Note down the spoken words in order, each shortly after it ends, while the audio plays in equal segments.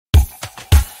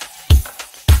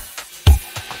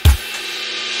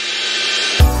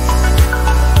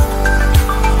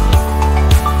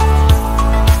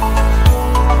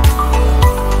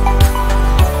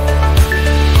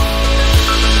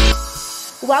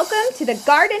Welcome to the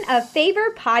Garden of Favor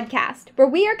podcast, where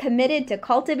we are committed to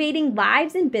cultivating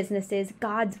lives and businesses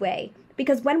God's way.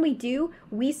 Because when we do,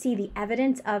 we see the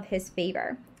evidence of His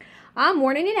favor. I'm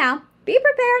warning you now. Be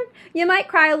prepared. You might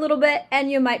cry a little bit, and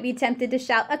you might be tempted to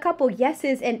shout a couple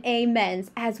yeses and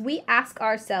amens as we ask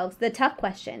ourselves the tough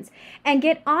questions and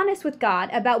get honest with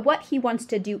God about what He wants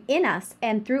to do in us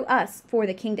and through us for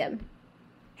the kingdom.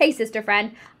 Hey, sister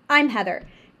friend, I'm Heather,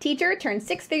 teacher turned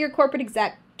six-figure corporate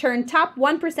exec, turned top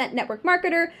 1% network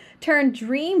marketer, turned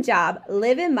dream job,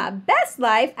 living my best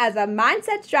life as a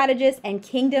mindset strategist and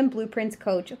kingdom blueprints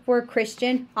coach for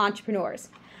Christian entrepreneurs.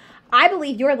 I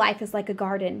believe your life is like a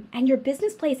garden, and your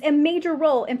business plays a major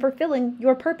role in fulfilling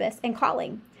your purpose and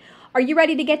calling. Are you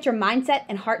ready to get your mindset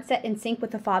and heart set in sync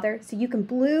with the Father so you can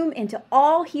bloom into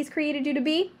all He's created you to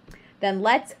be? Then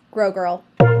let's grow, girl.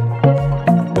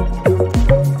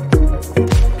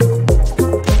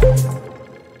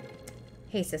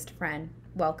 Hey, sister friend,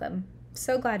 welcome.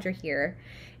 So glad you're here.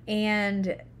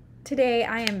 And today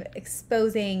I am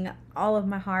exposing all of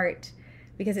my heart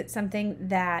because it's something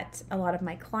that a lot of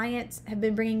my clients have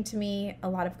been bringing to me, a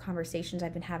lot of conversations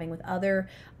I've been having with other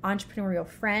entrepreneurial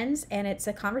friends, and it's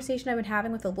a conversation I've been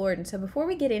having with the Lord. And so before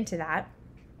we get into that,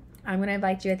 I'm going to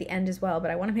invite you at the end as well,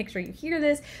 but I want to make sure you hear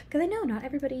this because I know not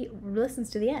everybody listens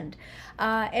to the end.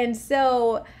 And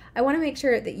so I want to make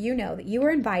sure that you know that you were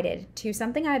invited to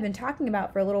something I've been talking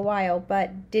about for a little while,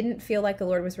 but didn't feel like the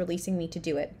Lord was releasing me to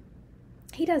do it.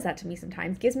 He does that to me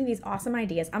sometimes, gives me these awesome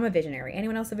ideas. I'm a visionary.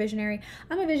 Anyone else a visionary?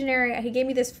 I'm a visionary. He gave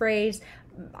me this phrase.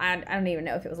 I don't even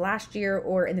know if it was last year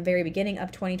or in the very beginning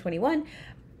of 2021,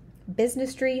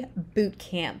 Businessry Boot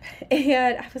Camp.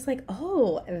 And I was like,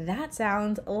 oh, that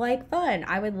sounds like fun.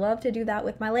 I would love to do that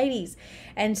with my ladies.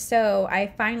 And so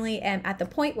I finally am at the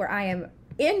point where I am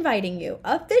inviting you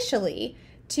officially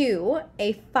to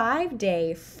a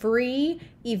 5-day free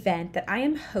event that I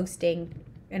am hosting,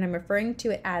 and I'm referring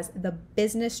to it as the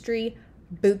Businessry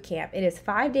Boot Camp. It is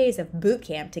 5 days of boot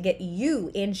camp to get you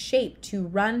in shape to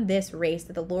run this race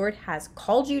that the Lord has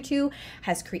called you to,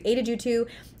 has created you to.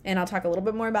 And I'll talk a little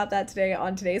bit more about that today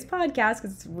on today's podcast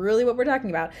because it's really what we're talking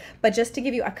about. But just to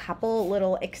give you a couple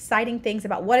little exciting things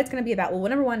about what it's going to be about. Well,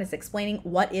 number one is explaining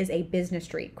what is a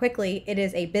businessry. Quickly, it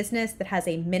is a business that has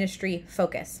a ministry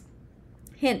focus.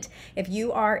 Hint, if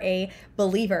you are a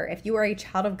believer, if you are a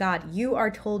child of God, you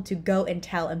are told to go and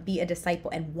tell and be a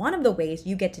disciple. And one of the ways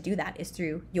you get to do that is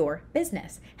through your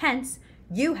business. Hence,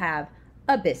 you have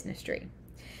a business tree.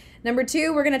 Number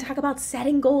two, we're going to talk about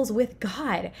setting goals with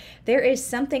God. There is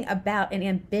something about an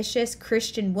ambitious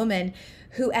Christian woman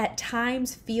who at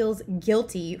times feels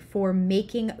guilty for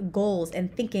making goals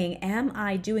and thinking, am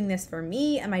I doing this for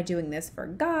me? Am I doing this for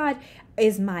God?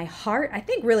 Is my heart? I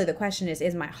think really the question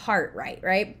is my heart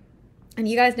right? And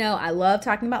you guys know I love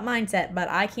talking about mindset, but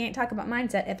I can't talk about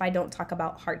mindset if I don't talk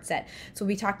about heart set. So we'll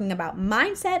be talking about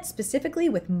mindset specifically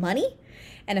with money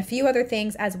and a few other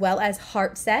things, as well as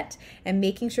heart set and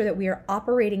making sure that we are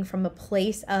operating from a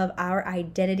place of our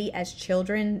identity as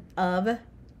children of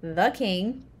the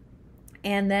King.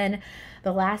 And then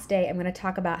the last day, I'm going to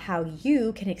talk about how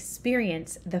you can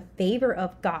experience the favor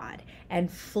of God and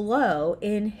flow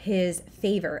in His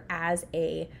favor as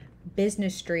a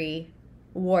business tree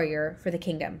warrior for the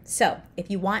kingdom. So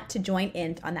if you want to join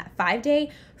in on that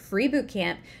 5-day free boot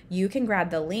camp, you can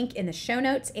grab the link in the show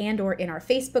notes and or in our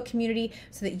Facebook community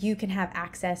so that you can have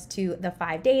access to the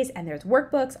 5 days. And there's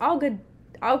workbooks, all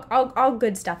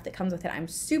good stuff that comes with it. I'm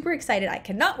super excited. I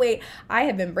cannot wait. I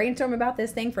have been brainstorming about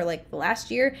this thing for like the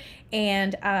last year,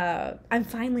 and I'm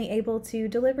finally able to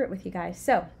deliver it with you guys.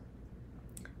 So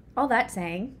all that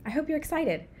saying, I hope you're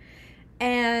excited.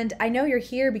 And I know you're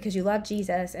here because you love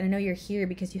Jesus, and I know you're here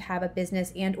because you have a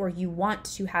business and or you want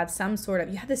to have some sort of,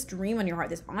 you have this dream on your heart,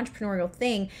 this entrepreneurial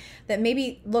thing that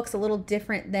maybe looks a little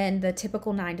different than the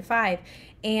typical 9-to-5.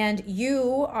 And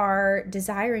you are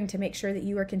desiring to make sure that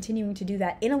you are continuing to do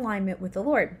that in alignment with the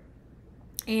Lord.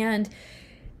 And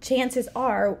chances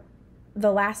are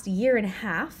the last year and a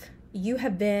half, you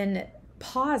have been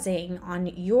pausing on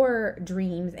your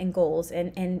dreams and goals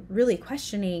and really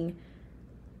questioning,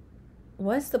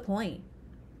 what's the point?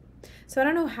 So I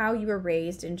don't know how you were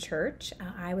raised in church.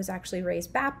 I was actually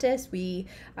raised Baptist. We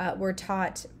were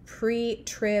taught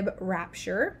pre-trib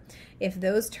rapture. If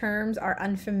those terms are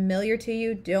unfamiliar to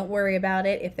you, don't worry about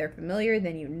it. If they're familiar,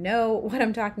 then you know what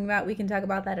I'm talking about. We can talk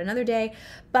about that another day.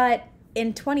 But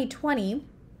in 2020,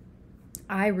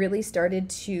 I really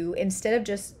started to, instead of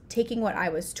just taking what I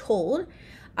was told,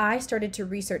 I started to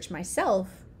research myself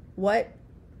what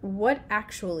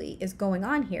actually is going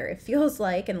on here. It feels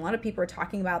like, and a lot of people are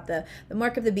talking about the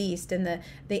mark of the beast and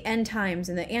the end times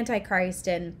and the Antichrist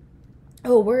and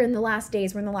oh, we're in the last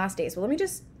days, we're in the last days. Well, let me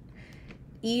just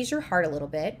ease your heart a little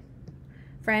bit.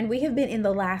 Friend, we have been in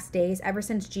the last days ever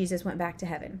since Jesus went back to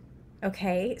heaven.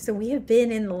 Okay? So we have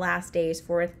been in the last days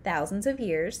for thousands of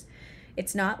years.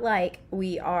 It's not like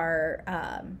we are,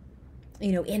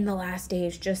 in the last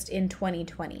days just in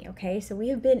 2020. Okay? So we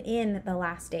have been in the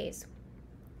last days.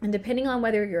 And depending on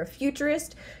whether you're a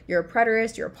futurist, you're a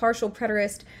preterist, you're a partial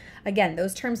preterist, again,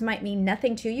 those terms might mean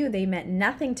nothing to you. They meant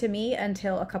nothing to me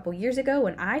until a couple years ago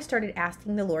when I started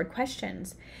asking the Lord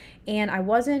questions. And I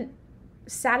wasn't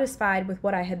satisfied with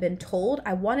what I had been told.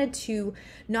 I wanted to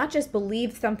not just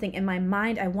believe something in my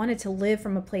mind, I wanted to live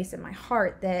from a place in my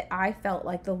heart that I felt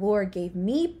like the Lord gave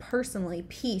me personally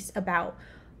peace about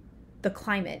the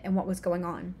climate and what was going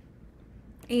on.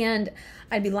 And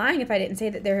I'd be lying if I didn't say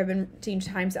that there have been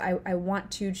times that I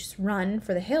want to just run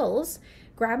for the hills,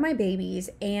 grab my babies,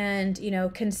 and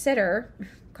consider.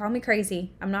 Call me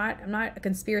crazy. I'm not a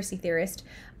conspiracy theorist.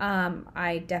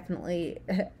 I definitely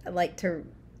like to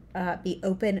be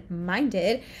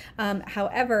open-minded.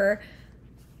 However,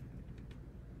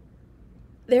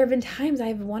 there have been times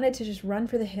I've wanted to just run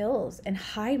for the hills and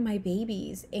hide my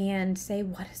babies and say,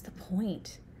 what is the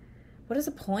point? What is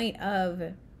the point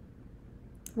of,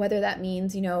 whether that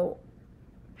means,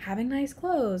 having nice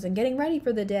clothes and getting ready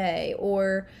for the day,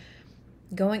 or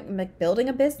building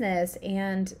a business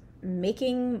and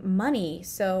making money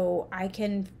so I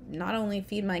can not only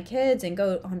feed my kids and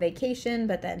go on vacation,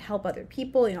 but then help other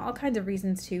people, all kinds of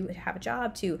reasons to have a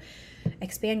job, to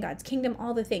expand God's kingdom,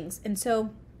 all the things. And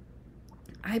so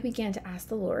I began to ask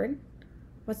the Lord,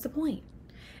 what's the point?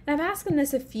 And I've asked him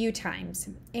this a few times.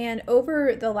 And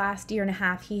over the last year and a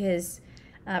half, he has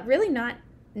really not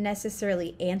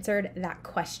necessarily answered that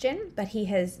question, but he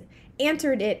has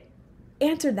answered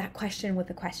that question with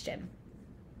a question.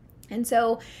 And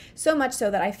so much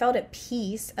so that I felt at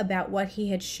peace about what he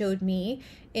had showed me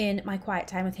in my quiet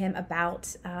time with him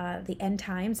about the end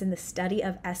times and the study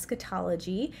of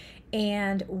eschatology,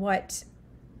 and what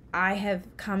I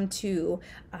have come to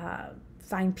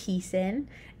find peace in.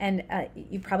 And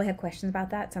you probably have questions about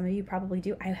that. Some of you probably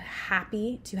do. I'm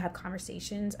happy to have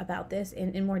conversations about this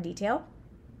in more detail.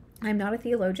 I'm not a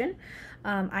theologian.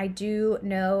 I do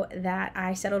know that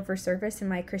I settled for service in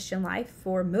my Christian life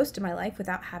for most of my life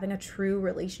without having a true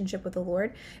relationship with the Lord.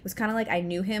 It was kind of like I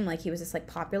knew him, like he was this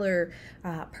popular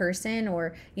person,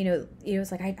 or it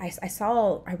was like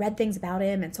I read things about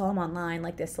him and saw him online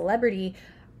like this celebrity,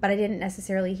 but I didn't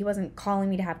necessarily, he wasn't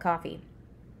calling me to have coffee.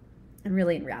 And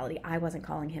really, in reality, I wasn't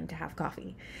calling him to have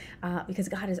coffee, because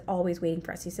God is always waiting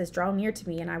for us. He says, "Draw near to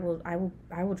me, and I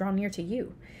will draw near to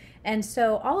you." And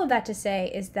so, all of that to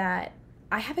say is that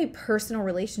I have a personal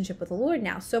relationship with the Lord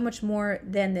now, so much more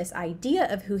than this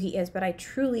idea of who He is. But I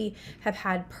truly have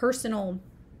had personal,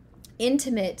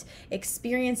 intimate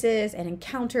experiences and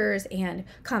encounters and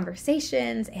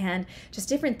conversations and just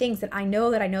different things that I know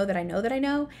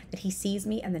that He sees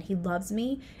me and that He loves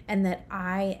me and that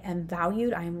I am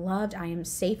valued, I am loved, I am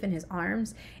safe in His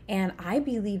arms. And I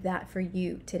believe that for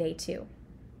you today too.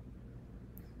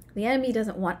 The enemy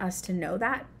doesn't want us to know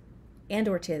that and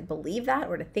or to believe that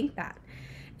or to think that.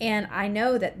 And I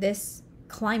know that this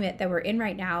climate that we're in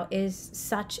right now is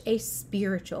such a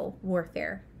spiritual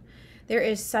warfare. There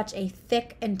is such a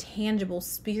thick and tangible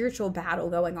spiritual battle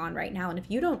going on right now. And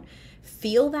if you don't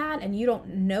feel that and you don't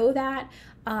know that,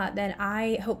 then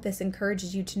I hope this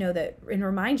encourages you to know that and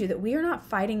remind you that we are not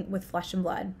fighting with flesh and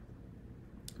blood.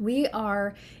 We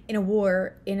are in a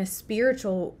war in a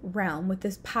spiritual realm with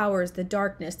the powers, the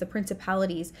darkness, the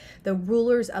principalities, the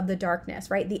rulers of the darkness,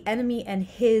 right? The enemy and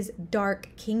his dark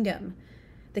kingdom,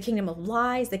 the kingdom of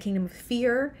lies, the kingdom of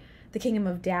fear, the kingdom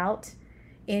of doubt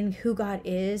in who God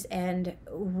is and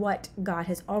what God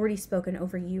has already spoken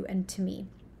over you and to me.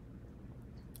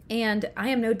 And I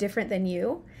am no different than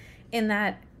you in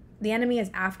that the enemy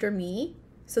is after me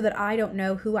so that I don't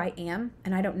know who I am,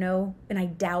 and I don't know and I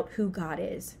doubt who God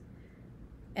is,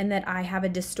 and that I have a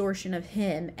distortion of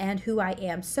Him and who I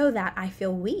am, so that I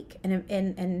feel weak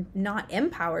and not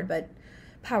empowered but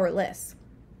powerless.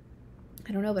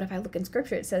 I don't know, but if I look in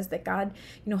Scripture, it says that God,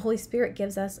 Holy Spirit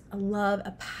gives us a love,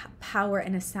 a power,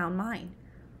 and a sound mind.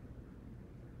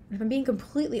 And if I'm being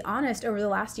completely honest, over the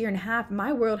last year and a half,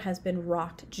 my world has been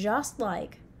rocked just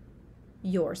like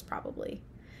yours probably.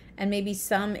 And maybe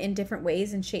some in different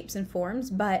ways and shapes and forms,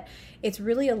 but it's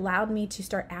really allowed me to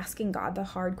start asking God the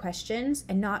hard questions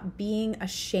and not being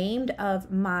ashamed of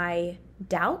my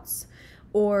doubts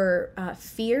or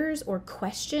fears or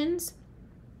questions,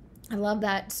 I love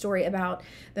that story about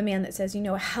the man that says,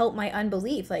 help my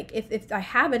unbelief. Like, if I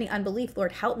have any unbelief,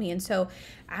 Lord, help me. And so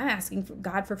I'm asking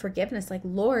God for forgiveness. Like,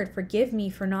 Lord, forgive me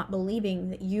for not believing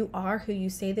that you are who you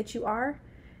say that you are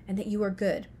and that you are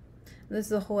good. This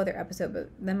is a whole other episode, but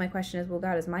then my question is, well,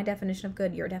 God, is my definition of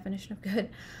good your definition of good?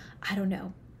 I don't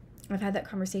know. I've had that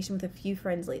conversation with a few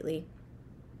friends lately.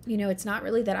 It's not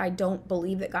really that I don't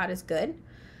believe that God is good.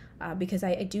 Because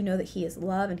I do know that he is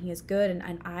love and he is good,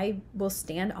 and I will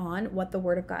stand on what the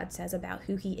word of God says about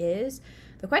who he is.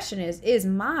 The question is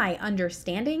my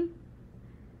understanding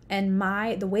and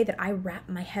the way that I wrap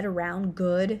my head around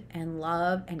good and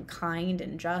love and kind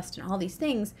and just and all these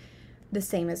things the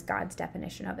same as God's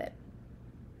definition of it?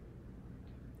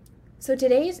 So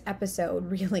today's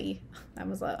episode, really, that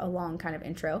was a long kind of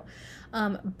intro,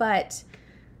 but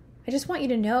I just want you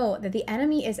to know that the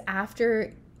enemy is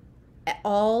after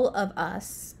all of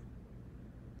us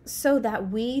so that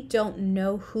we don't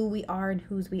know who we are and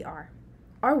whose we are.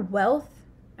 Our wealth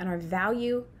and our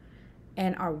value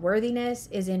and our worthiness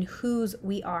is in whose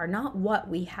we are, not what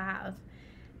we have.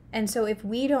 And so if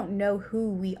we don't know who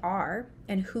we are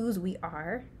and whose we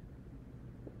are,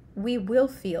 we will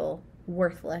feel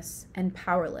worthless and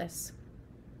powerless.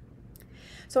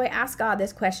 So I asked God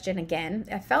this question again.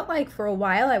 I felt like for a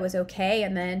while I was okay,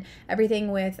 and then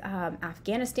everything with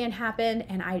Afghanistan happened,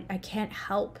 and I can't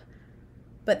help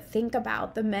but think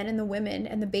about the men and the women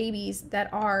and the babies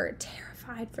that are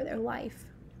terrified for their life.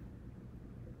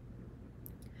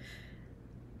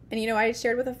 And I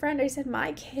shared with a friend, I said,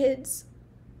 my kids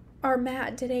are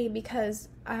mad today because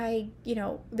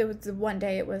there was one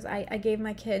day I gave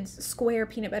my kids square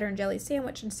peanut butter and jelly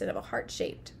sandwich instead of a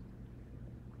heart-shaped.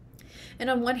 And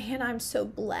on one hand, I'm so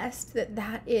blessed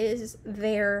that is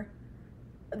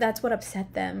that's what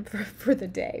upset them for the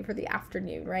day, for the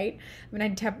afternoon, right? I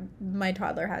mean, my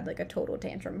toddler had like a total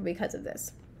tantrum because of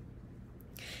this.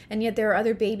 And yet there are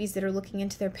other babies that are looking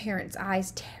into their parents'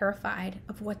 eyes, terrified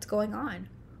of what's going on.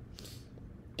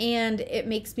 And it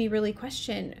makes me really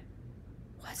question,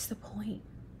 what's the point?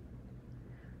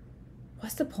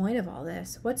 What's the point of all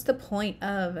this? What's the point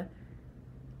of,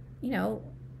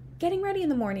 getting ready in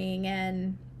the morning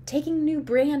and taking new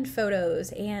brand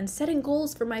photos and setting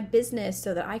goals for my business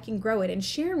so that I can grow it, and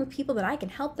sharing with people that I can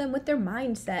help them with their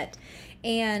mindset,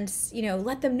 and,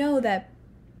 let them know that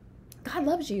God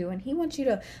loves you and he wants you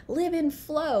to live in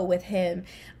flow with him,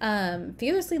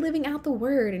 fearlessly living out the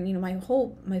word. And,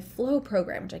 my flow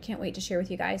program, which I can't wait to share with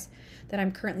you guys, that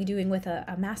I'm currently doing with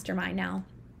a mastermind now.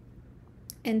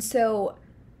 And so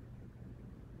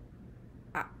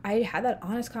I had that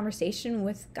honest conversation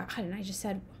with God, and I just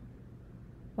said,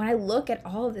 when I look at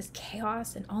all of this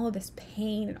chaos and all of this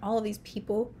pain and all of these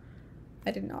people,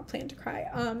 I did not plan to cry,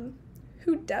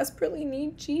 who desperately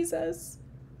need Jesus,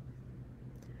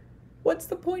 what's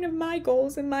the point of my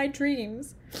goals and my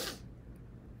dreams?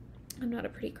 I'm not a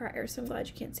pretty crier, so I'm glad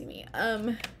you can't see me.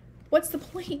 What's the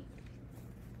point?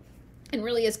 And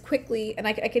really, as quickly, and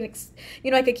I can,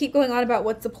 I could keep going on about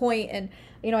what's the point. And,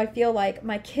 I feel like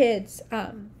my kids,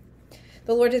 the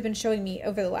Lord has been showing me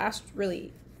over the last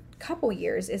really couple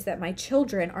years is that my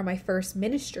children are my first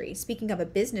ministry. Speaking of a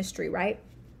business tree, right?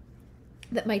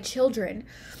 That my children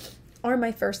are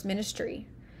my first ministry.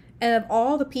 And of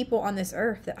all the people on this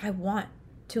earth that I want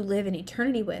to live in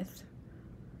eternity with,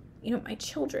 my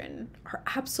children are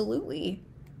absolutely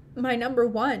my number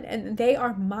one, and they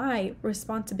are my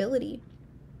responsibility.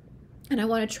 And I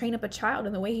want to train up a child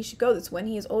in the way he should go, that when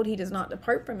he is old, he does not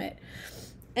depart from it.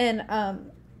 And,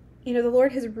 the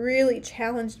Lord has really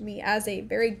challenged me as a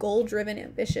very goal-driven,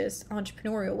 ambitious,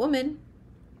 entrepreneurial woman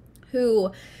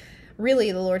who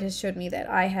really, the Lord has showed me that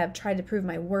I have tried to prove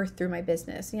my worth through my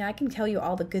business. I can tell you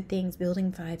all the good things,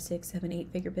 building 5, 6, 7,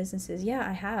 8-figure businesses. Yeah,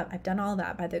 I have. I've done all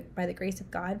that by the grace of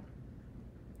God.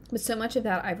 But so much of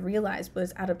that I've realized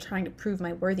was out of trying to prove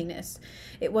my worthiness.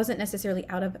 It wasn't necessarily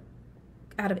out of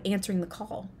answering the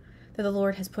call that the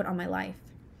Lord has put on my life.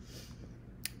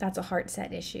 That's a heart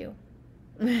set issue,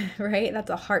 right? That's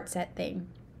a heart set thing.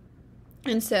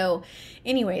 And so,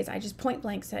 anyways, I just point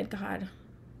blank said, God,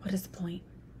 what is the point?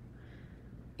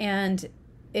 And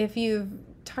if you've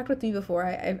talked with me before,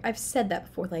 I've said that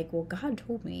before, like, well, God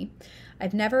told me.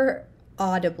 I've never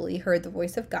audibly heard the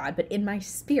voice of God, but in my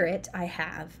spirit I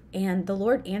have. And the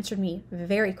Lord answered me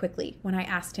very quickly when I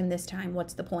asked him this time,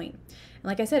 what's the point? And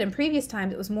like I said, in previous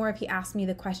times, it was more of he asked me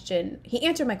the question, he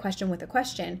answered my question with a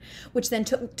question, which then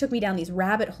took me down these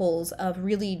rabbit holes of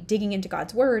really digging into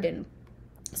God's word and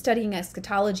studying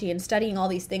eschatology and studying all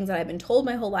these things that I've been told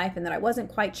my whole life and that I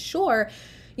wasn't quite sure,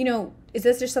 is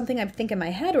this just something I think in my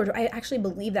head, or do I actually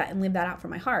believe that and live that out from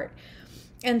my heart?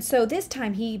 And so this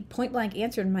time he point blank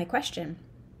answered my question.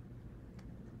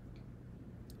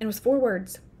 it was 4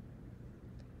 words.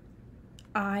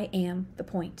 I am the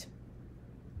point.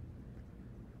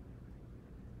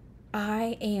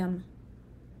 I am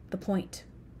the point.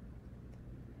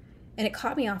 And it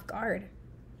caught me off guard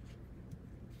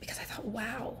because I thought,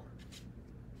 wow,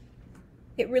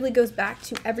 it really goes back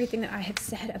to everything that I have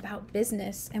said about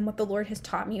business and what the Lord has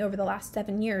taught me over the last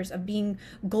 7 years of being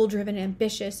goal-driven and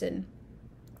ambitious and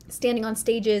standing on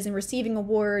stages and receiving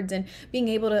awards and being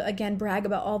able to, again, brag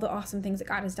about all the awesome things that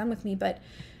God has done with me. But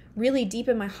really deep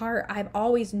in my heart, I've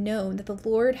always known that the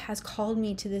Lord has called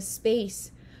me to this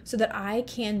space so that I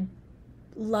can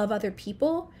love other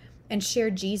people and share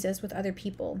Jesus with other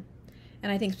people.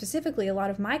 And I think specifically a lot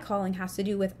of my calling has to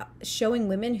do with showing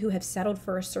women who have settled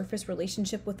for a surface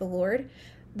relationship with the Lord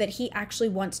that he actually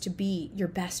wants to be your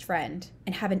best friend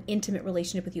and have an intimate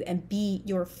relationship with you and be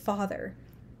your father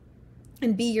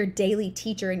and be your daily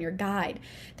teacher and your guide,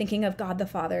 thinking of God the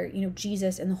Father,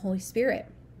 Jesus and the Holy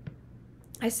Spirit.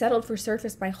 I settled for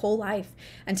surface my whole life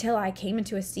until I came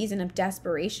into a season of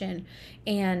desperation,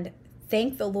 and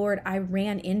thank the Lord I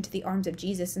ran into the arms of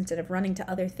Jesus instead of running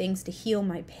to other things to heal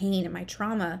my pain and my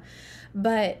trauma.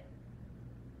 But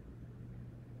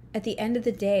at the end of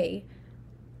the day,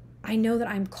 I know that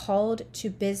I'm called to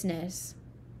business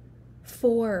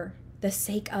for the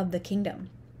sake of the kingdom.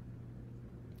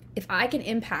 If I can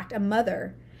impact a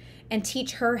mother and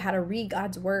teach her how to read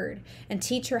God's word and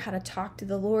teach her how to talk to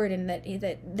the Lord and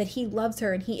that he loves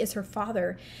her and he is her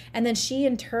father, and then she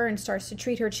in turn starts to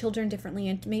treat her children differently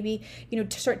and maybe,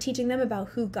 to start teaching them about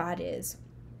who God is.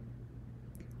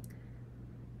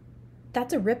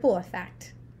 That's a ripple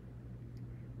effect.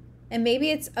 And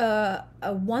maybe it's a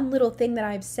one little thing that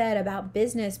I've said about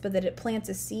business, but that it plants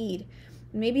a seed.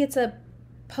 Maybe it's a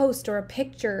post or a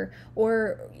picture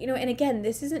or, and again,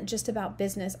 this isn't just about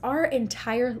business. Our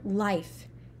entire life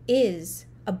is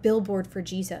a billboard for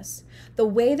Jesus. The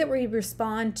way that we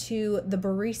respond to the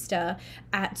barista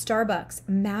at Starbucks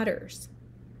matters,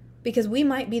 because we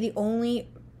might be the only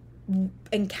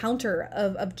encounter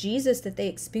of Jesus that they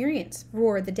experience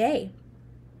for the day.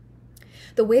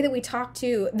 The way that we talk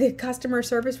to the customer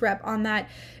service rep on that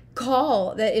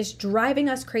call that is driving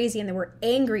us crazy and that we're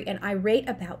angry and irate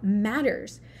about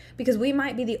matters, because we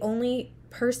might be the only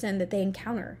person that they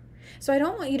encounter. So I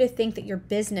don't want you to think that your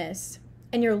business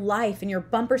and your life and your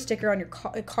bumper sticker on your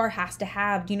car has to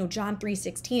have, John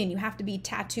 3:16, and you have to be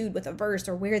tattooed with a verse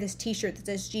or wear this t-shirt that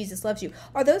says Jesus loves you.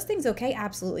 Are those things okay?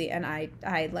 Absolutely. And I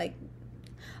like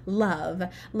love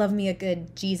me a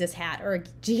good Jesus hat or a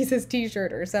Jesus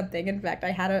t-shirt or something. In fact,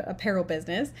 I had a apparel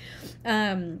business.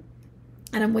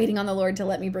 And I'm waiting on the Lord to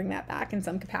let me bring that back in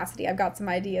some capacity. I've got some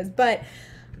ideas, but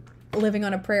living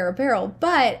on a prayer apparel.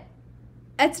 But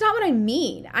it's not what I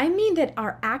mean. I mean that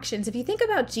our actions, if you think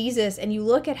about Jesus and you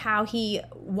look at how he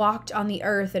walked on the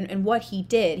earth and what he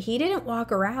didn't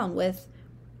walk around with,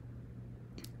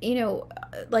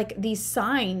 like these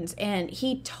signs, and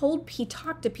he talked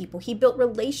to people. He built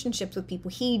relationships with people.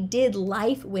 He did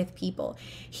life with people.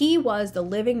 He was the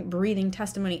living, breathing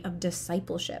testimony of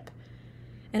discipleship.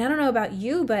 And I don't know about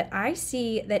you, but I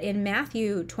see that in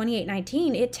Matthew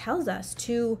 28:19, it tells us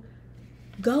to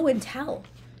go and tell,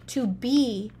 to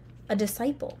be a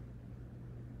disciple.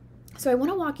 So I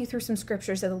want to walk you through some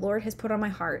scriptures that the Lord has put on my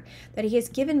heart, that he has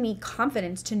given me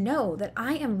confidence to know that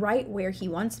I am right where he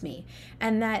wants me.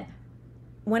 And that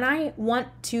when I want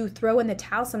to throw in the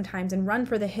towel sometimes and run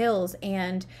for the hills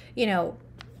and,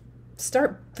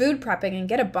 start food prepping and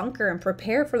get a bunker and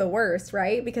prepare for the worst,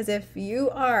 right? Because if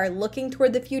you are looking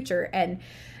toward the future, and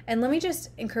let me just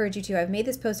encourage you to, I've made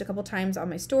this post a couple times on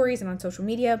my stories and on social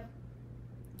media.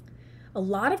 A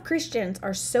lot of Christians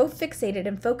are so fixated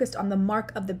and focused on the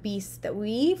mark of the beast that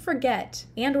we forget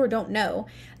and or don't know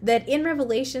that in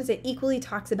Revelations it equally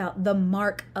talks about the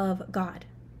mark of God.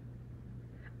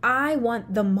 I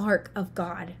want the mark of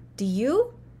God. Do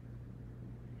you?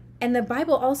 And the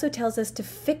Bible also tells us to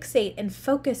fixate and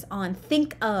focus on,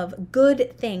 think of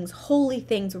good things, holy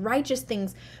things, righteous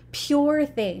things, pure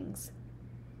things.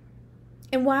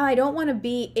 And while I don't want to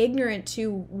be ignorant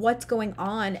to what's going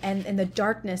on and the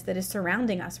darkness that is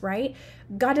surrounding us, right?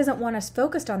 God doesn't want us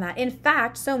focused on that. In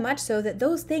fact, so much so that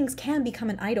those things can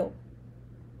become an idol.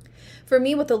 For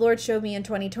me, what the Lord showed me in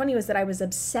 2020 was that I was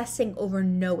obsessing over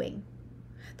knowing.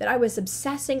 that I was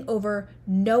obsessing over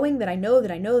knowing that I know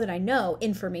that I know that I know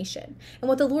information. And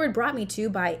what the Lord brought me to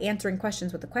by answering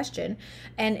questions with a question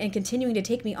and continuing to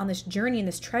take me on this journey and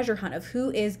this treasure hunt of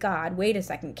who is God? Wait a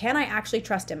second. Can I actually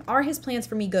trust him? Are his plans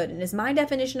for me good? And is my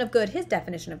definition of good his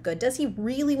definition of good? Does he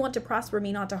really want to prosper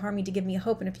me, not to harm me, to give me a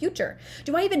hope and a future?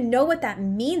 Do I even know what that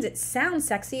means? It sounds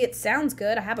sexy. It sounds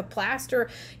good. I have a plaster,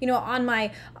 on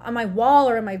my wall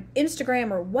or on my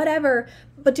Instagram or whatever.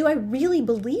 But do I really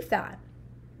believe that?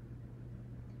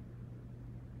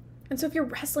 And so if you're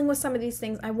wrestling with some of these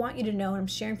things, I want you to know, and I'm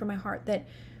sharing from my heart, that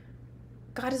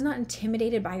God is not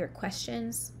intimidated by your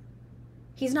questions.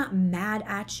 He's not mad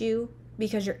at you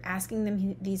because you're asking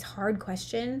them these hard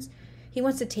questions. He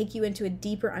wants to take you into a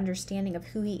deeper understanding of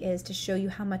who he is to show you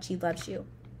how much he loves you.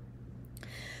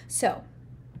 So,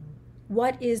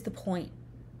 what is the point?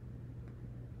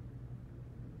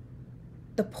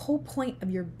 The whole point of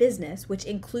your business, which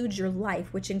includes your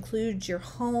life, which includes your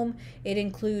home, it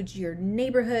includes your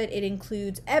neighborhood, it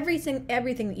includes everything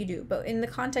that you do. But in the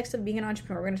context of being an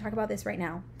entrepreneur, we're going to talk about this right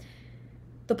now.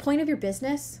 The point of your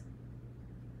business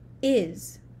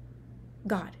is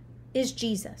God, is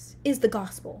Jesus, is the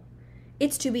gospel.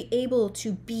 It's to be able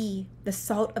to be the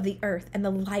salt of the earth and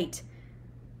the light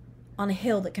on a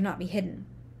hill that cannot be hidden.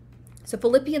 So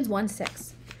Philippians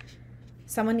 1:6.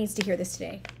 Someone needs to hear this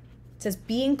today. It says,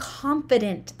 being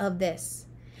confident of this,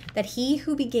 that he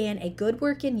who began a good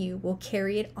work in you will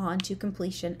carry it on to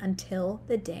completion until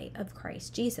the day of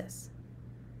Christ Jesus.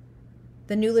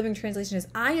 The New Living Translation is,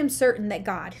 I am certain that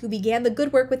God, who began the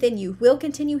good work within you, will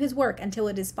continue his work until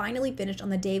it is finally finished on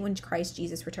the day when Christ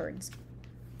Jesus returns.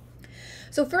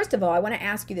 So first of all, I want to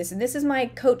ask you this, and this is my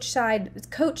coach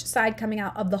side coming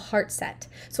out of the heart set.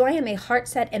 So I am a heart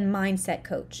set and mindset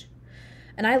coach.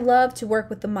 And I love to work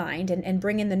with the mind and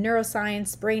bring in the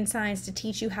neuroscience, brain science to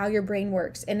teach you how your brain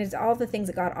works. And it's all the things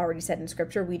that God already said in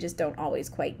scripture. We just don't always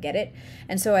quite get it.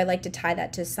 And so I like to tie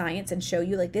that to science and show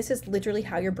you, like, this is literally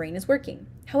how your brain is working.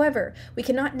 However, we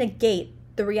cannot negate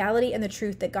the reality and the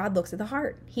truth that God looks at the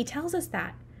heart. He tells us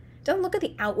that. Don't look at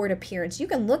the outward appearance. You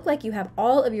can look like you have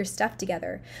all of your stuff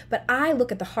together, but I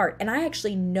look at the heart and I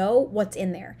actually know what's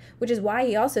in there, which is why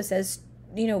he also says,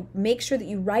 make sure that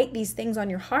you write these things on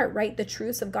your heart, write the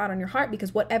truths of God on your heart,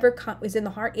 because whatever is in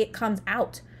the heart, it comes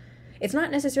out. It's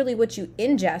not necessarily what you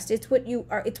ingest, it's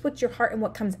what your heart and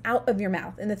what comes out of your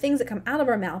mouth. And the things that come out of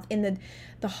our mouth in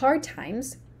the hard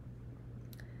times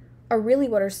are really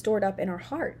what are stored up in our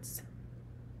hearts.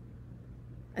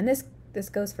 And this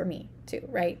goes for me too,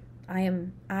 right?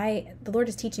 The Lord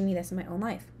is teaching me this in my own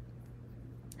life.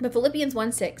 But Philippians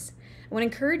 1:6, I want to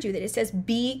encourage you that it says,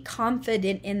 be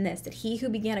confident in this, that he who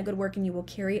began a good work in you will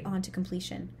carry it on to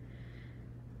completion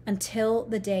until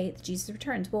the day that Jesus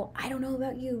returns. Well, I don't know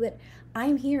about you, but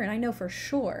I'm here and I know for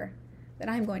sure that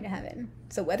I'm going to heaven.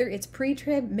 So whether it's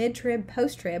pre-trib, mid-trib,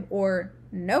 post-trib, or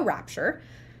no rapture,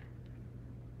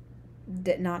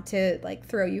 not to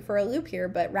throw you for a loop here,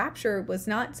 but rapture was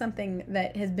not something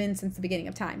that has been since the beginning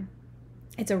of time.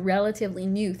 It's a relatively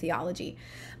new theology.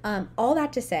 All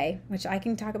that to say, which I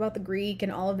can talk about the Greek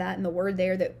and all of that and the word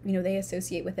there that they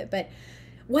associate with it, but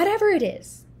whatever it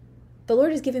is, the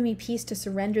Lord has given me peace to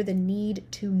surrender the need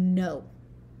to know,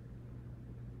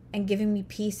 and giving me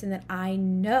peace in that I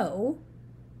know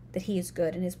that he is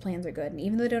good and his plans are good, and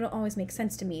even though they don't always make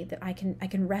sense to me, that I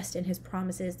can rest in his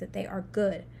promises that they are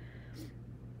good,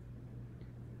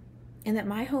 and that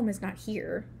my home is not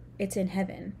here, it's in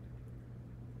heaven.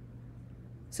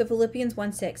 So Philippians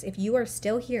 1:6, if you are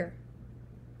still here,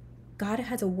 God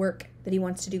has a work that he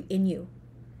wants to do in you.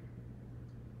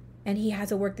 And he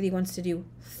has a work that he wants to do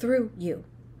through you.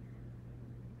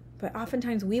 But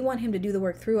oftentimes we want him to do the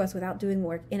work through us without doing the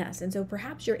work in us. And so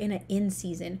perhaps you're in an in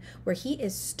season where he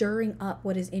is stirring up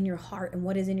what is in your heart and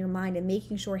what is in your mind and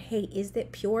making sure, hey, is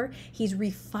that pure? He's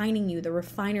refining you, the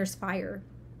refiner's fire.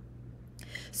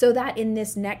 So that in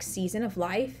this next season of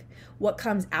life, what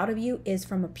comes out of you is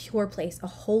from a pure place, a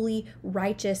holy,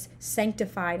 righteous,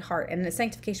 sanctified heart. And the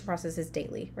sanctification process is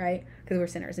daily, right? Because we're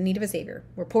sinners in need of a savior.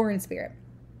 We're poor in spirit.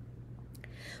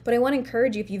 But I want to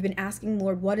encourage you, if you've been asking the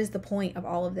Lord, what is the point of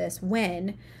all of this?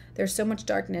 When there's so much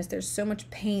darkness, there's so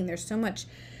much pain, there's so much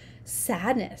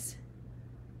sadness.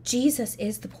 Jesus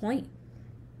is the point.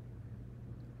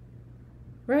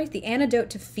 Right? The antidote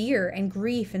to fear and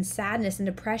grief and sadness and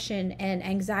depression and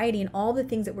anxiety and all the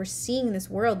things that we're seeing in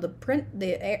this world.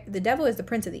 The devil is the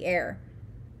prince of the air.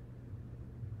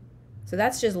 So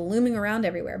that's just looming around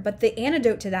everywhere. But the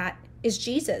antidote to that is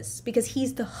Jesus, because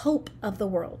he's the hope of the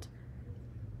world.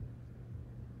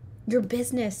 Your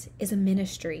business is a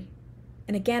ministry.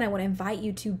 And again, I want to invite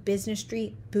you to Business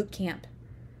Street Boot Camp.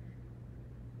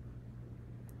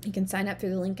 You can sign up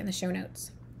through the link in the show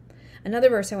notes. Another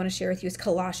verse I want to share with you is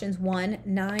Colossians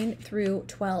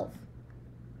 1:9-12.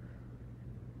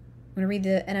 I'm going to read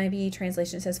the NIV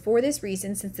translation. It says, "For this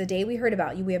reason, since the day we heard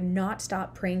about you, we have not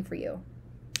stopped praying for you."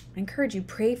 I encourage you,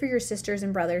 pray for your sisters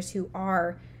and brothers who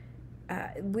are,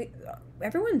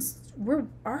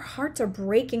 our hearts are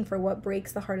breaking for what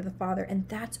breaks the heart of the Father, and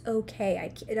that's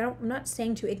okay. I'm not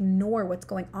saying to ignore what's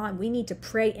going on. We need to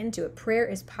pray into it. Prayer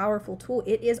is a powerful tool.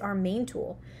 It is our main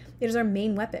tool. It is our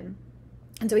main weapon.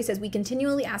 And so he says, we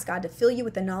continually ask God to fill you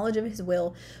with the knowledge of his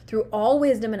will through all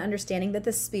wisdom and understanding that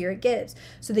the Spirit gives,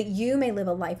 so that you may live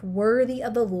a life worthy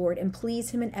of the Lord and please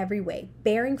him in every way,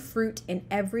 bearing fruit in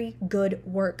every good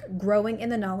work, growing in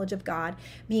the knowledge of God,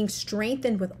 being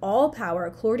strengthened with all power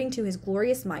according to his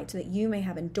glorious might, so that you may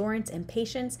have endurance and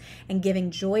patience, and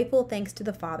giving joyful thanks to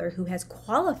the Father who has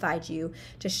qualified you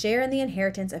to share in the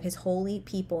inheritance of his holy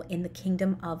people in the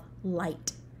kingdom of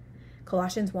light.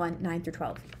 Colossians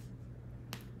 1:9-12.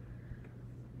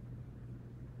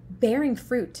 Bearing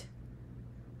fruit.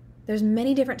 There's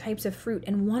many different types of fruit,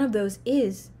 and one of those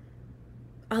is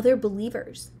other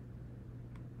believers.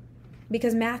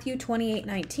 Because Matthew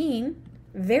 28:19,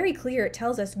 very clear, it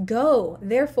tells us, "Go,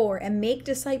 therefore, and make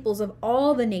disciples of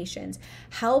all the nations.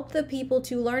 Help the people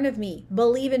to learn of me,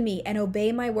 believe in me, and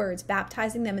obey my words,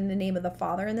 baptizing them in the name of the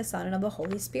Father and the Son and of the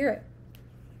Holy Spirit."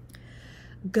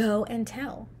 Go and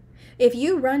tell. If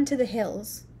you run to the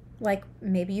hills, like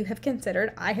maybe you have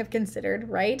considered, I have considered,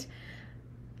 right?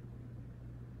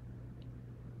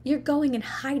 You're going and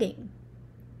hiding.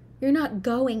 You're not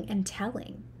going and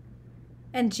telling.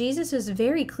 And Jesus is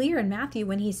very clear in Matthew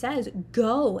when he says,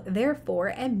 "Go, therefore,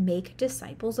 and make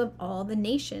disciples of all the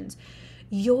nations."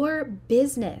 Your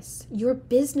business, your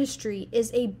businessry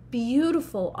is a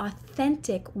beautiful,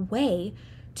 authentic way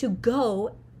to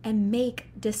go and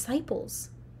make disciples.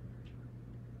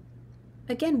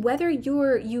 Again, whether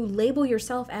you label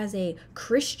yourself as a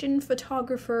Christian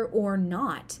photographer or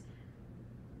not,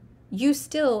 you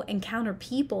still encounter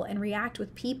people and react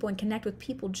with people and connect with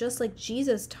people just like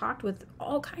Jesus talked with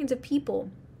all kinds of people.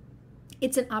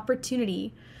 It's an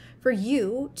opportunity for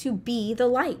you to be the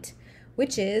light,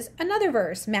 which is another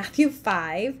verse, Matthew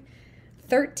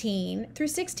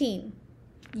 5:13-16.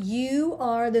 You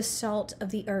are the salt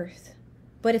of the earth.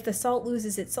 But if the salt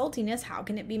loses its saltiness, how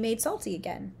can it be made salty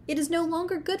again? It is no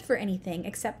longer good for anything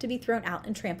except to be thrown out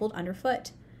and trampled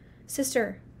underfoot.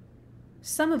 Sister,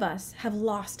 some of us have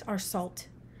lost our salt,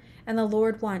 and the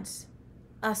Lord wants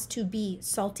us to be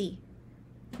salty.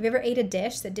 Have you ever ate a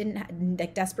dish that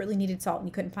desperately needed salt and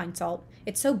you couldn't find salt?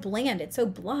 It's so bland. It's so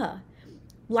blah.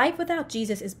 Life without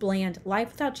Jesus is bland.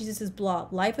 Life without Jesus is blah.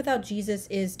 Life without Jesus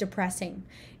is depressing.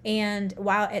 And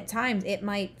while at times it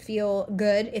might feel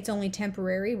good, it's only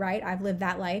temporary, right? I've lived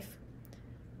that life.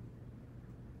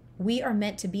 We are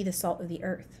meant to be the salt of the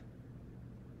earth.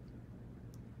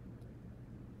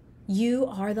 You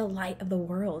are the light of the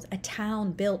world. A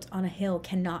town built on a hill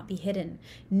cannot be hidden.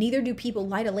 Neither do people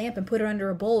light a lamp and put it under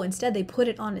a bowl. Instead, they put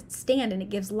it on its stand and it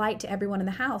gives light to everyone in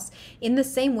the house. In the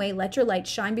same way, let your light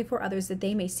shine before others that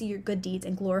they may see your good deeds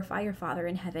and glorify your Father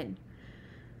in heaven.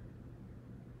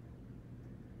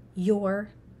 Your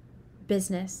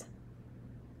business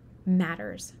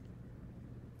matters.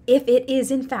 If it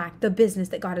is, in fact, the business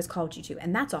that God has called you to.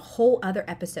 And that's a whole other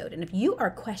episode. And if you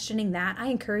are questioning that, I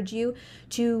encourage you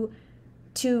to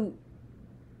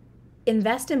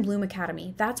invest in Bloom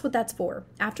Academy. That's what that's for.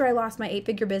 After I lost my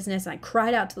 8-figure business and I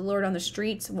cried out to the Lord on the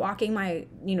streets, walking my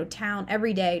town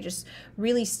every day, just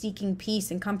really seeking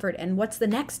peace and comfort. And what's the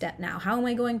next step now? How am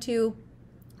I going to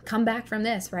come back from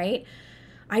this, right?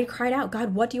 I cried out,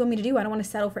 "God, what do you want me to do? I don't want to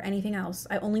settle for anything else.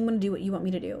 I only want to do what you want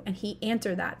me to do." And he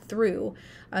answered that through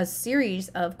a series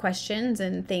of questions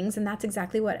and things. And that's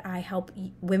exactly what I help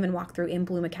women walk through in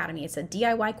Bloom Academy. It's a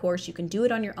DIY course. You can do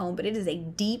it on your own, but it is a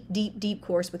deep, deep, deep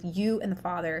course with you and the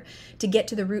Father to get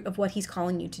to the root of what he's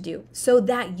calling you to do so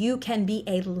that you can be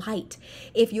a light.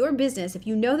 If your business, if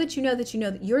you know that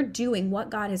you're doing what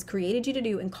God has created you to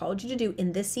do and called you to do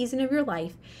in this season of your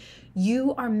life,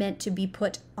 you are meant to be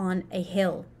put on a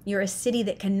hill. You're a city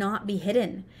that cannot be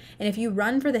hidden. And if you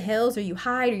run for the hills or you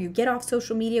hide or you get off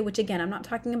social media, which again, I'm not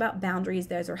talking about boundaries.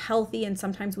 Those are healthy and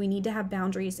sometimes we need to have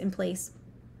boundaries in place.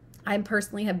 I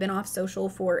personally have been off social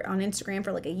on Instagram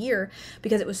for like a year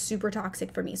because it was super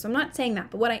toxic for me. So I'm not saying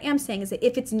that, but what I am saying is that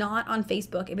if it's not on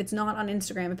Facebook, if it's not on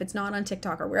Instagram, if it's not on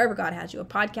TikTok or wherever God has you, a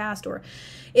podcast, or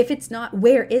if it's not,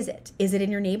 where is it? Is it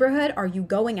in your neighborhood? Are you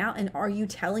going out and are you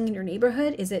telling in your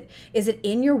neighborhood? Is it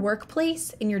in your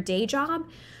workplace, in your day job?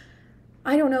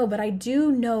 I don't know, but I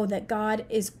do know that God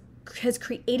is has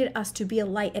created us to be a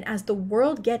light. And as the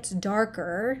world gets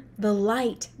darker, the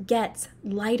light gets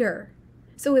lighter.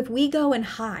 So if we go and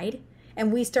hide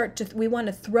and we want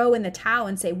to throw in the towel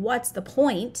and say, what's the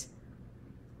point?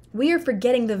 We are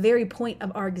forgetting the very point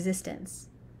of our existence.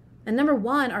 And number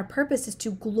one, our purpose is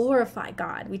to glorify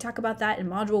God. We talk about that in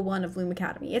Module 1 of Bloom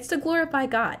Academy. It's to glorify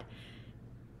God.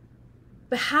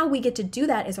 But how we get to do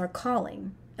that is our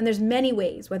calling. And there's many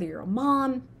ways, whether you're a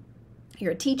mom,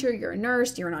 you're a teacher, you're a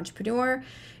nurse, you're an entrepreneur,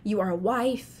 you are a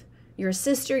wife, you're a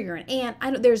sister, you're an aunt.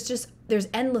 There's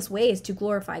endless ways to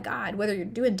glorify God. Whether you're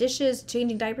doing dishes,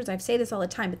 changing diapers, I say this all the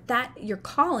time, but that your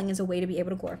calling is a way to be able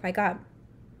to glorify God.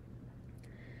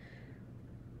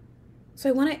 So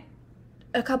I want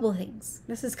a couple of things.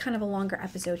 This is kind of a longer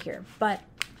episode here, but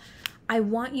I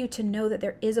want you to know that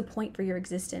there is a point for your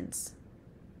existence.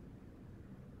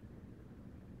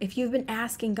 If you've been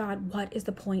asking God, what is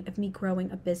the point of me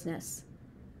growing a business?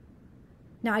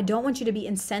 Now, I don't want you to be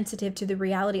insensitive to the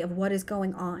reality of what is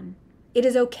going on. It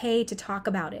is okay to talk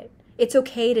about it. It's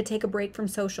okay to take a break from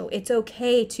social. It's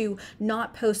okay to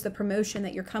not post the promotion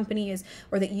that your company is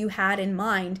or that you had in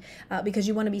mind because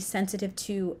you want to be sensitive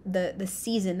to the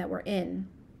season that we're in.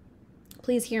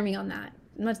 Please hear me on that.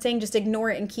 I'm not saying just ignore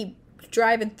it and keep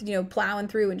driving, plowing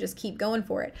through and just keep going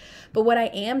for it. But what I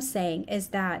am saying is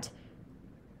that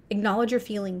acknowledge your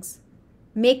feelings.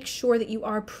 Make sure that you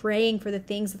are praying for the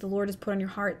things that the Lord has put on your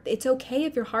heart. It's okay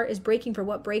if your heart is breaking for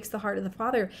what breaks the heart of the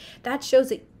Father. That shows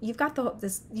that you've got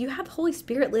you have the Holy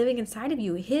Spirit living inside of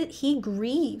you. He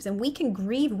grieves, and we can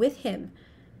grieve with him.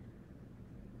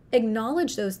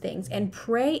 Acknowledge those things and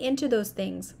pray into those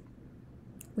things.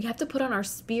 We have to put on our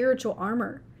spiritual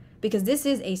armor because this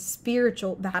is a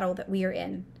spiritual battle that we are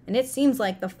in. And it seems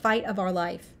like the fight of our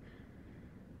life.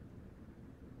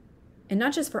 And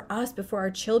not just for us, but for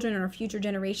our children and our future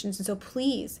generations. And so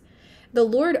please, the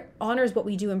Lord honors what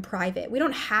we do in private. You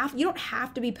don't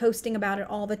have to be posting about it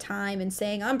all the time and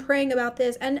saying, I'm praying about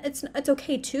this. And it's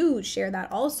okay to share that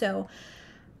also.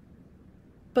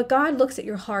 But God looks at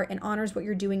your heart and honors what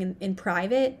you're doing in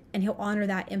private, and he'll honor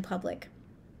that in public.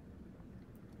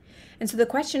 And so the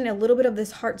question, a little bit of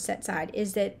this heart set side,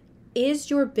 is that, is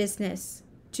your business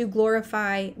to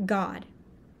glorify God?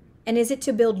 And is it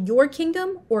to build your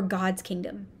kingdom or God's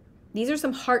kingdom? These are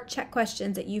some heart check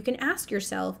questions that you can ask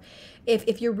yourself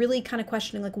if you're really kind of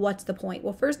questioning, like, what's the point?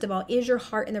 Well, first of all, is your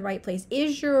heart in the right place?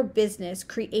 Is your business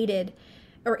created,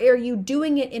 or are you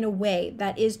doing it in a way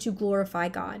that is to glorify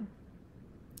God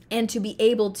and to be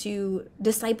able to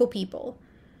disciple people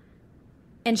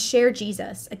and share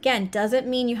Jesus? Again, doesn't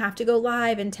mean you have to go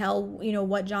live and tell,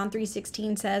 what John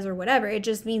 3:16 says or whatever. It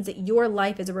just means that your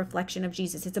life is a reflection of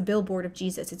Jesus. It's a billboard of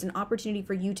Jesus. It's an opportunity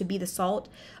for you to be the salt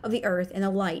of the earth and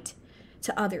the light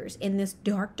to others in this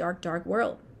dark, dark, dark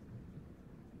world.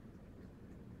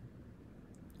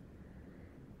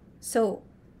 So,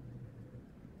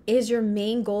 is your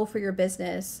main goal for your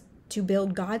business to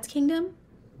build God's kingdom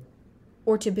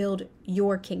or to build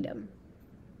your kingdom?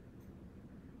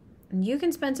 And you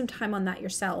can spend some time on that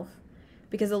yourself,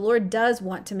 because the Lord does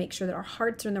want to make sure that our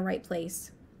hearts are in the right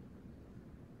place.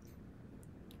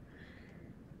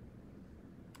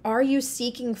 Are you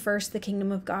seeking first the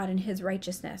kingdom of God and his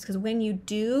righteousness? Because when you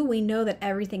do, we know that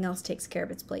everything else takes care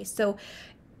of its place. So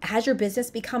has your business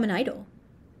become an idol?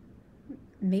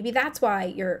 Maybe that's why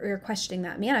you're questioning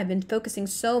that. Man, I've been focusing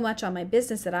so much on my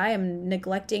business that I am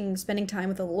neglecting spending time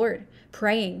with the Lord,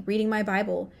 praying, reading my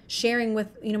Bible, sharing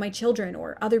with, my children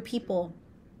or other people.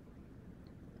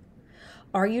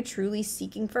 Are you truly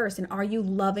seeking first? And are you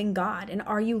loving God? And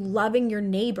are you loving your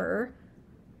neighbor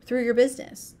through your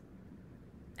business?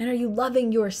 And are you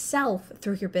loving yourself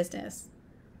through your business?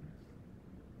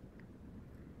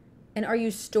 And are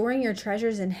you storing your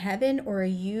treasures in heaven, or are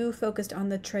you focused on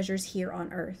the treasures here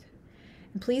on earth?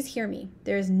 And please hear me.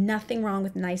 There is nothing wrong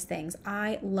with nice things.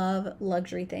 I love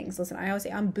luxury things. Listen, I always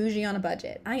say I'm bougie on a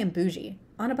budget. I am bougie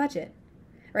on a budget,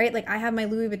 right? Like, I have my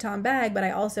Louis Vuitton bag, but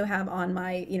I also have on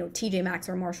my, TJ Maxx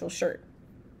or Marshall shirt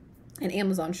and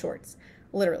Amazon shorts,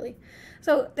 literally.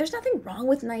 So there's nothing wrong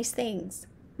with nice things.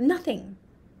 Nothing.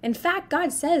 In fact,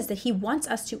 God says that he wants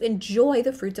us to enjoy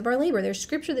the fruits of our labor. There's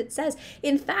scripture that says,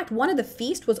 in fact, one of the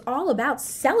feasts was all about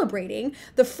celebrating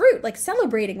the fruit, like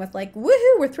celebrating with like,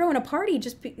 woohoo, we're throwing a party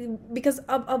just because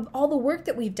of all the work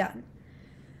that we've done.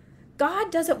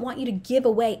 God doesn't want you to give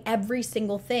away every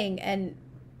single thing and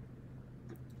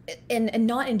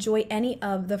not enjoy any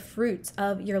of the fruits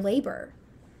of your labor.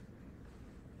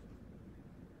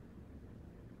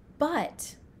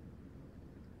 But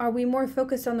are we more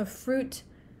focused on the fruit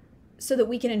so that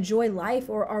we can enjoy life,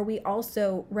 or are we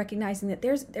also recognizing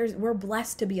that we're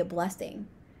blessed to be a blessing?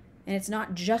 And it's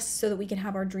not just so that we can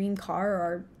have our dream car or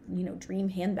our, dream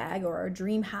handbag or our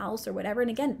dream house or whatever. And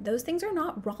again, those things are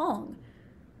not wrong.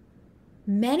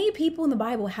 Many people in the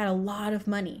Bible had a lot of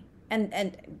money.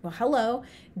 And well, hello,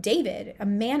 David, a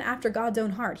man after God's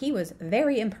own heart. He was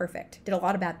very imperfect, did a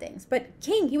lot of bad things, but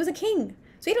he was a king.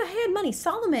 So he had money.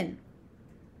 Solomon.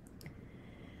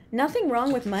 Nothing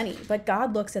wrong with money, but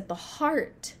God looks at the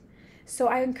heart. So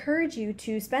I encourage you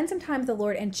to spend some time with the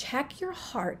Lord and check your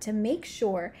heart to make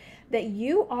sure that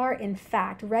you are in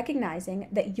fact recognizing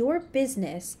that your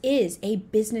business is a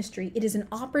business street. It is an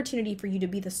opportunity for you to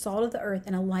be the salt of the earth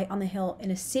and a light on the hill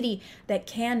in a city that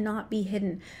cannot be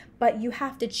hidden. But you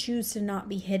have to choose to not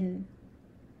be hidden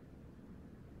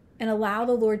and allow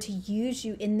the Lord to use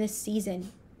you in this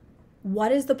season.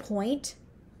 What is the point?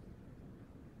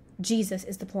 Jesus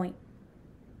is the point.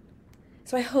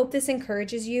 So I hope this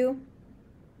encourages you.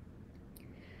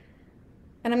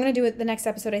 And I'm going to do it the next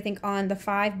episode, I think, on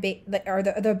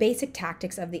the basic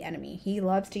tactics of the enemy. He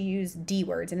loves to use D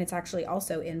words, and it's actually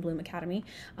also in Bloom Academy.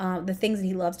 The things that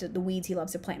he loves the weeds he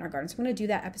loves to plant in our garden. So I'm going to do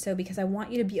that episode because I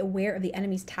want you to be aware of the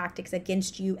enemy's tactics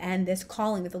against you and this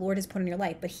calling that the Lord has put in your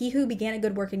life. But he who began a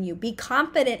good work in you, be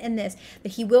confident in this,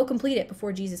 that he will complete it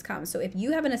before Jesus comes. So if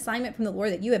you have an assignment from the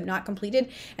Lord that you have not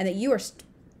completed and that you are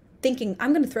thinking,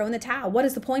 I'm going to throw in the towel, what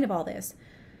is the point of all this?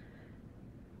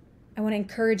 I want to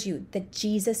encourage you that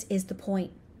Jesus is the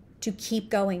point, to keep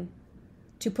going,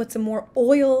 to put some more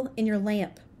oil in your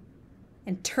lamp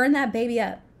and turn that baby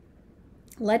up.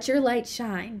 Let your light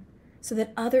shine so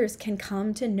that others can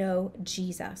come to know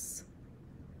Jesus.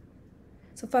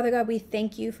 So Father God, we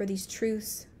thank you for these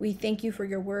truths. We thank you for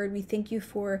your word. We thank you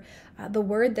for the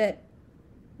word that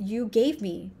you gave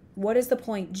me. What is the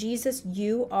point? Jesus,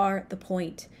 you are the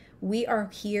point. We are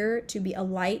here to be a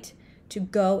light, to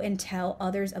go and tell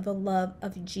others of the love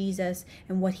of Jesus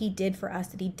and what he did for us,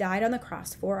 that he died on the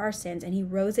cross for our sins and he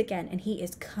rose again and he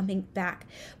is coming back.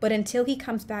 But until he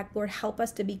comes back, Lord, help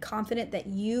us to be confident that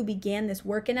you began this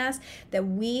work in us, that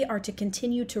we are to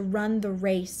continue to run the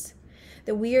race,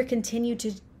 that we are continue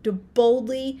to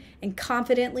boldly and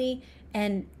confidently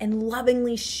and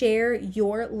lovingly share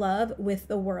your love with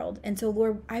the world. And so,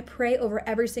 Lord, I pray over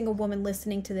every single woman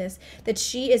listening to this, that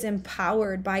she is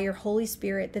empowered by your Holy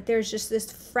Spirit, that there's just this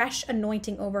fresh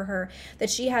anointing over her, that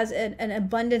she has an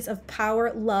abundance of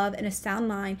power, love, and a sound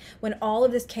mind when all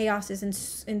of this chaos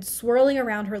is in swirling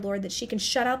around her, Lord, that she can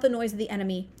shut out the noise of the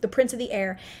enemy, the prince of the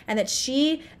air, and that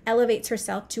she elevates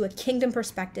herself to a kingdom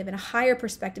perspective and a higher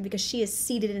perspective because she is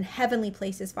seated in heavenly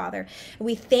places, Father. And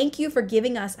we thank you for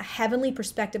giving us a heavenly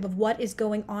perspective of what is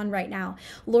going on right now,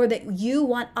 Lord, that you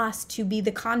want us to be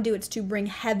the conduits to bring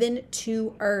heaven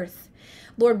to earth.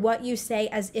 Lord, what you say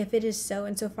as if it is so.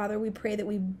 And so, Father, we pray that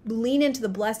we lean into the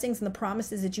blessings and the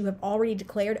promises that you have already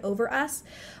declared over us.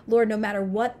 Lord, no matter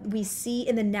what we see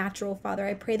in the natural, Father,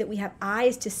 I pray that we have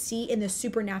eyes to see in the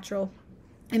supernatural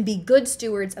and be good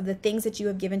stewards of the things that you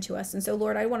have given to us. And so,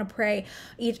 Lord, I want to pray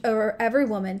every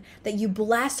woman that you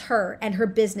bless her and her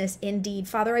business indeed.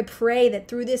 Father, I pray that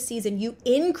through this season, you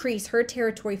increase her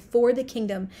territory for the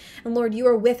kingdom. And Lord, you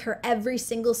are with her every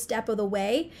single step of the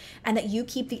way, and that you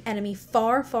keep the enemy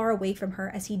far, far away from her,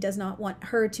 as he does not want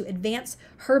her to advance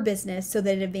her business so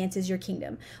that it advances your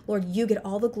kingdom. Lord, you get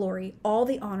all the glory, all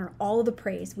the honor, all of the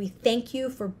praise. We thank you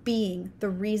for being the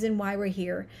reason why we're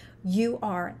here. You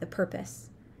are the purpose.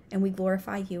 And we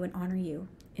glorify you and honor you.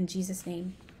 In Jesus'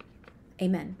 name,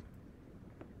 amen.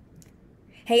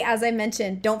 Hey, as I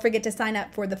mentioned, don't forget to sign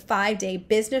up for the 5-day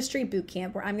Business Street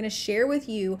Bootcamp, where I'm going to share with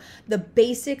you the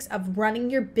basics of running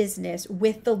your business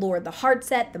with the Lord, the heart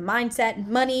set, the mindset,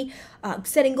 money,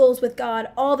 setting goals with God,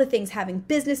 all the things, having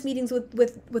business meetings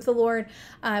with the Lord.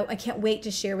 I can't wait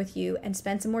to share with you and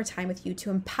spend some more time with you to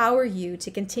empower you to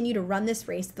continue to run this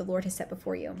race that the Lord has set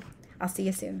before you. I'll see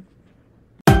you soon.